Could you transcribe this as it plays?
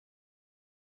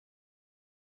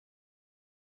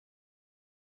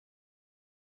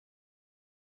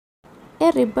A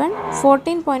ribbon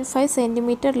 14.5 cm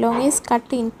long is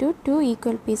cut into 2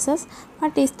 equal pieces.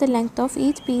 What is the length of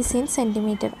each piece in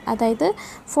centimeter? അതായത്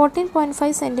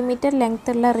 14.5 cm length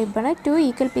ഉള്ള ribbon 2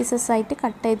 equal pieces ആയിട്ട്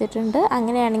cut ചെയ്തിട്ടുണ്ട്.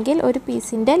 അങ്ങനെയാണെങ്കിൽ ഒരു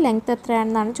പീസിൻ്റെ length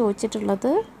എത്രയാണെന്നാണ്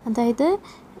ചോദിച്ചിട്ടുള്ളത്. അതായത്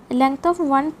ലെങ്ത് ഓഫ്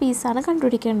 1 പീസാണ്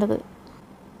കണ്ടുപിടിക്കേണ്ടത്.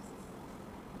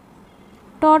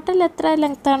 ടോട്ടൽ എത്ര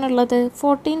ലെങ്ത്താണുള്ളത്?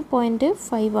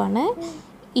 14.5 ആണ്.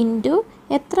 ഇൻറ്റു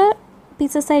എത്ര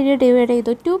പീസസ് ആയിട്ട് ഡിവൈഡ്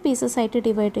ചെയ്തു? 2 പീസസ് ആയിട്ട്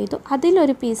ഡിവൈഡ് ചെയ്തു.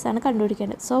 അതിലൊരു പീസാണ്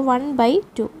കണ്ടുപിടിക്കേണ്ടത്. സോ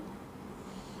 1/2.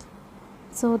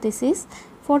 സോ ദിസ് ഈസ്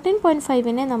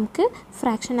 14.5നെ നമുക്ക്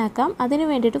ഫ്രാക്ഷൻ ആക്കാം. അതിന്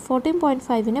വേണ്ടിയിട്ട്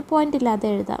 14.5നെ പോയിൻ്റ് ഇല്ലാതെ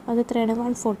എഴുതാം. അത് എത്രയാണ്?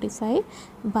 145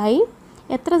 ബൈ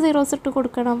എത്ര സീറോസ് ഇട്ട്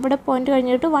കൊടുക്കണം? ഇവിടെ പോയിൻ്റ്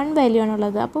കഴിഞ്ഞിട്ട് 1 വാല്യൂ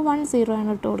ആണുള്ളത്. അപ്പോൾ 1 0 ആണ്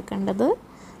ഇട്ട് കൊടുക്കേണ്ടത്.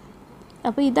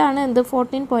 അപ്പോൾ ഇതാണ് എന്ത്?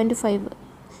 14.5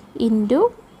 ഇൻറ്റു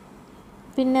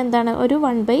പിന്നെന്താണ്? ഒരു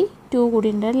 1/2 കൂടി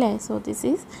ഉണ്ട് അല്ലേ? So this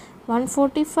is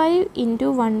 145 into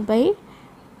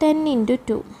 1/10 into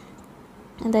 2.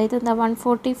 അതായത് എന്താ?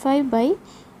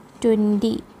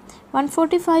 145/20.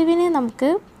 145നെ നമുക്ക്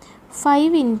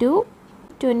 5 ഇൻറ്റു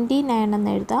 29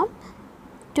 എന്ന് എഴുതാം.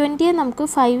 20യെ നമുക്ക്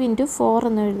 5 ഇൻറ്റു 4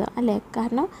 എന്ന് എഴുതാം അല്ലേ?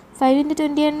 കാരണം 5 ഇൻറ്റു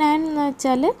 29 എന്ന്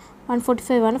വെച്ചാൽ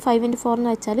 145 ആണ്. 5 ഇൻറ്റു 4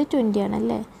 എന്ന് വെച്ചാൽ 20 ആണ്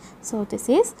അല്ലേ? So this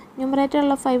is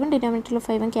ന്യൂമറേറ്ററുള്ള 5ഉം ഡിനോമിനേറ്ററുള്ള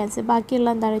 5ഉം cancel. ബാക്കിയുള്ള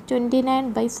എന്താണ്?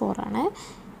 29/4 ആണ്.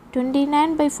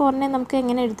 29/4നെ നമുക്ക്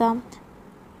എങ്ങനെ എഴുതാം?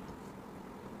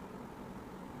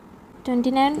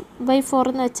 29/4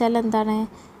 എന്ന് വെച്ചാൽ എന്താണ്?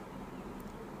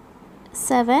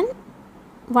 7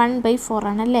 1/4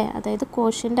 ആണല്ലേ? അതായത്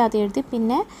കോഷ്യൻ്റ് ആദ്യം എഴുതി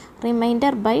പിന്നെ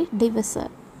റിമൈൻഡർ ബൈ ഡിവിസർ.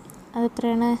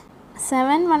 അതെത്രയാണ്?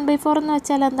 7 1/4 എന്ന്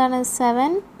വെച്ചാൽ എന്താണ്?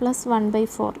 7 +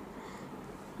 1/4.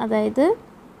 അതായത്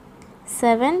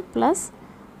 7 +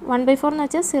 1/4 എന്ന്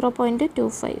വെച്ചാൽ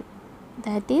 0.25.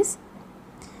 ദാറ്റ് ഈസ്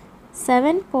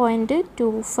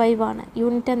 7.25 ആണ്.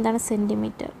 യൂണിറ്റ് എന്താണ്?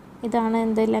 സെൻറ്റിമീറ്റർ. ഇതാണ്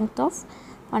എന്ത്? Length of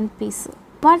 1 piece.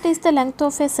 What is the length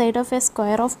of A side of A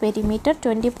square of perimeter?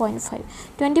 20.5.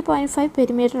 20.5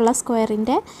 perimeter ഉള്ള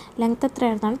സ്ക്വയറിൻ്റെ ലെങ്ത്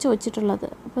എത്രയാണെന്നാണ് ചോദിച്ചിട്ടുള്ളത്.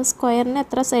 അപ്പോൾ സ്ക്വയറിന്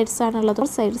എത്ര സൈഡ്സ് ആണുള്ളത്?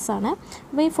 4 സൈഡ്സ് ആണ്.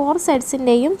 അപ്പോൾ ഈ 4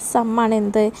 സൈഡ്സിൻ്റെയും സമ്മാണ്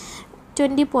എന്ത്?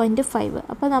 20.5.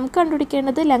 അപ്പോൾ നമുക്ക്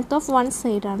കണ്ടുപിടിക്കേണ്ടത് ലെങ്ത് ഓഫ് 1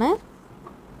 സൈഡാണ്.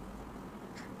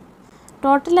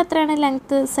 ടോട്ടൽ എത്രയാണ്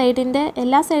ലെങ്ത്ത്? സൈഡിൻ്റെ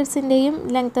എല്ലാ സൈഡ്സിൻ്റെയും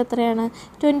ലെങ്ത്ത് എത്രയാണ്?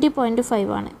 20.5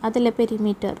 ആണ്. അതിലെ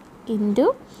പെരിമീറ്റർ ഇൻറ്റു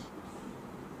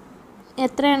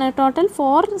എത്രയാണ്? ടോട്ടൽ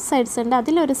 4 സൈഡ്സ് ഉണ്ട്.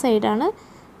 അതിലൊരു സൈഡാണ്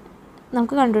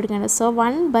നമുക്ക് കണ്ടുപിടിക്കേണ്ടത്. സോ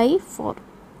 1/4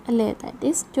 അല്ലേ? ദാറ്റ്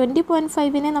ഈസ്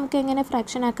 20.5നെ നമുക്ക് എങ്ങനെ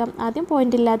ഫ്രാക്ഷൻ ആക്കാം? ആദ്യം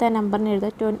പോയിൻ്റ് ഇല്ലാതെ ആ നമ്പറിന്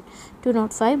എഴുതാം.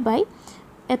 205 ബൈ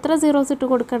എത്ര സീറോസ് ഇട്ട്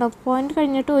കൊടുക്കണം? പോയിൻ്റ്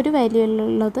കഴിഞ്ഞിട്ട് ഒരു വാല്യൂ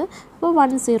ഉള്ളത്. അപ്പോൾ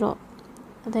 10.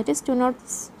 ദാറ്റ് ഈസ്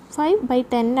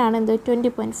 205/10 ആണ് എന്ത്?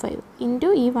 20.5 ഇൻറ്റു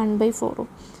ഈ 1/4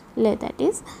 അല്ലേ? That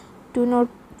is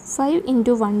 205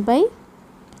 into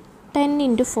 1/10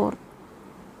 into 4.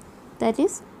 That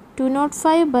is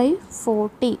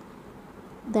 205/40.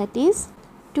 That is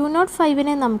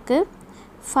 205നെ നമുക്ക്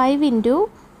 5 ഇൻറ്റു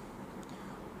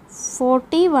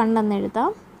 41 എന്ന്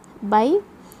എഴുതാം. ബൈ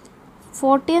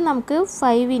 40യെ നമുക്ക്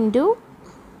 5 ഇൻറ്റു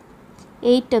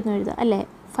 8 എന്ന് എഴുതാം അല്ലേ?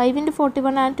 5 ഇൻറ്റു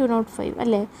 41 ആണ് 205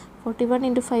 അല്ലേ? 41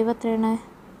 ഇൻറ്റു 5 എത്രയാണ്?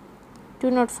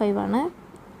 205 ആണ്.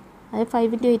 അത്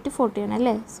 5 ഇൻറ്റു 8 40 ആണ്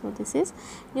അല്ലേ? സോ ദിസ് ഈസ്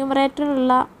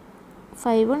ന്യൂമറേറ്ററിലുള്ള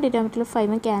 5ഉം ഡിനോമിനേറ്ററിൽ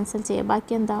 5ഉം ക്യാൻസൽ ചെയ്യുക.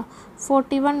 ബാക്കി എന്താ?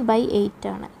 41/8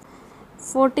 ആണ്.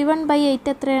 41/8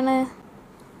 എത്രയാണ്?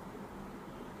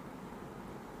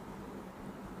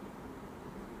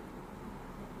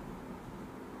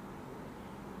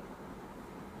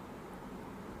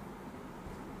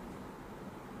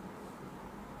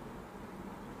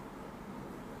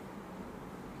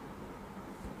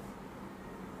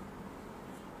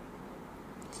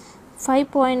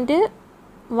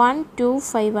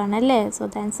 5.125 ആണല്ലേ? So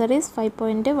the answer is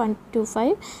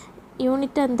 5.125.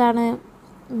 Unit എന്താണ്?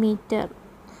 Metre.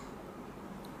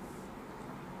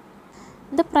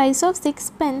 The price of 6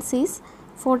 pence is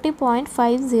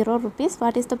 40.50 rupees.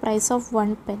 What is the price of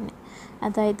 1 pen?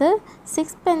 അതായത്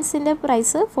 6 പെൻസിൻ്റെ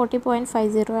പ്രൈസ്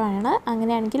 40.50 ആണ്.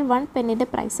 അങ്ങനെയാണെങ്കിൽ 1 പെന്നിൻ്റെ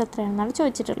പ്രൈസ് എത്രയാണെന്നാണ്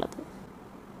ചോദിച്ചിട്ടുള്ളത്.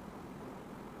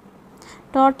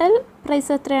 ടോട്ടൽ പ്രൈസ്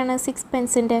എത്രയാണ്? 6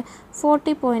 പെൻസിൻ്റെ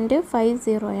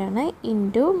 40.50 ആണ്.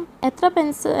 ഇൻറ്റു എത്ര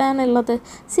പെൻസ് ആണുള്ളത്?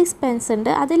 6 പെൻസ്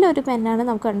ഉണ്ട്. അതിലൊരു പെന്നാണ്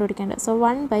നമുക്ക് കണ്ടുപിടിക്കേണ്ടത്. സോ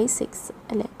 1/6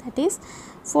 അല്ലേ? ദാറ്റ് ഈസ്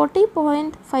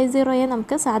 40.50യെ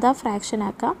നമുക്ക് സാധാ ഫ്രാക്ഷൻ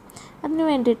ആക്കാം. അതിന്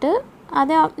വേണ്ടിയിട്ട്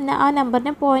അത് ആ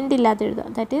നമ്പറിനെ പോയിൻ്റ് ഇല്ലാതെ എഴുതാം.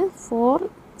 ദാറ്റ് ഈസ്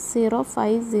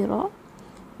 4050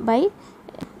 ബൈ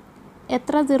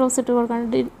എത്ര സീറോസ് ഇട്ട് കൊടുക്കണം?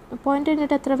 പോയിൻ്റ്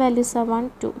കഴിഞ്ഞിട്ട് എത്ര വാല്യൂസാണ്? 1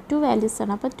 2 വാല്യൂസ്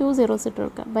ആണ്. അപ്പോൾ 2 zeros ഇട്ട്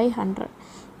കൊടുക്കുക. By 100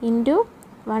 into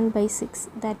 1/6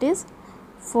 that is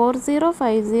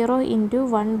 4050 into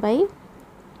 1/100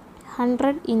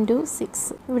 100 into 6.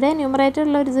 ഇവിടെ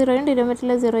ന്യൂമറേറ്ററിലുള്ള ഒരു 0യും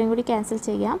ഡിനോമിനേറ്ററിലുള്ള 0യും കൂടി ക്യാൻസൽ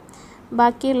ചെയ്യാം.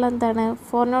 ബാക്കിയുള്ള എന്താണ്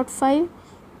 405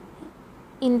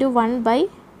 ഇൻറ്റു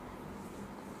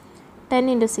 1/10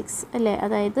 ഇൻറ്റു 6 അല്ലേ,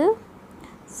 അതായത്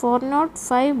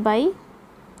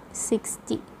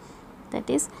 405/60.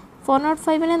 ദാറ്റ് ഈസ്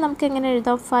 405നെ നമുക്ക് എങ്ങനെ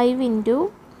എഴുതാം, 5 ഇൻറ്റു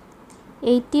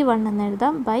 81 എന്ന്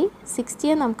എഴുതാം. ബൈ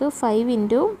 60യെ നമുക്ക് 5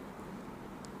 ഇൻറ്റു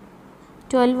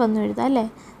 12 എന്ന് എഴുതാം അല്ലേ.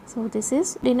 സോ ദിസ്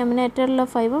ഈസ് ഡിനോമിനേറ്ററിലുള്ള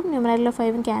 5ഉം ന്യൂമറേറ്ററിലുള്ള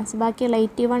 5ഉം ക്യാൻസൽ, ബാക്കിയുള്ള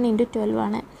 81 ഇൻറ്റു 12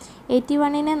 ആണ്.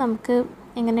 81നെ നമുക്ക്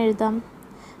എങ്ങനെ എഴുതാം,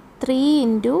 3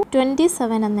 ഇൻറ്റു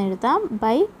 27 എന്ന് എഴുതാം.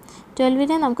 ബൈ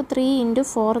 12നെ നമുക്ക് 3 ഇൻറ്റു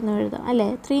 4 എന്ന് എഴുതാം അല്ലേ.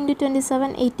 3 ഇൻറ്റു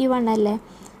 27 81 അല്ലേ,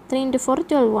 3 ഇൻറ്റു 4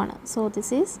 12 ആണ്. സോ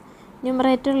ദിസ് ഈസ്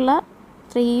ന്യൂമറേറ്ററിലുള്ള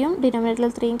 3യും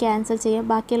ഡിനോമിനേറ്ററിലുള്ള 3യും ക്യാൻസൽ ചെയ്യാം.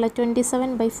 ബാക്കിയുള്ള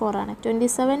 27/4 ആണ്.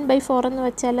 27/4 എന്ന്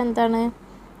വെച്ചാൽ എന്താണ്,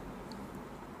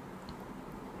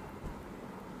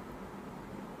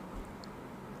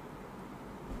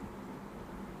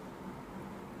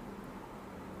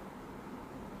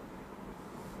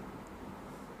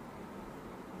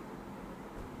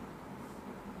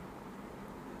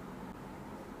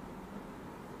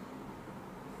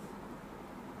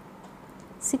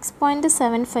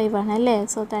 6.75 ആണ് അല്ലേ.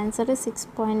 So the answer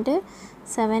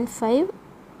 6.75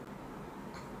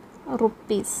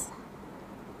 rupees.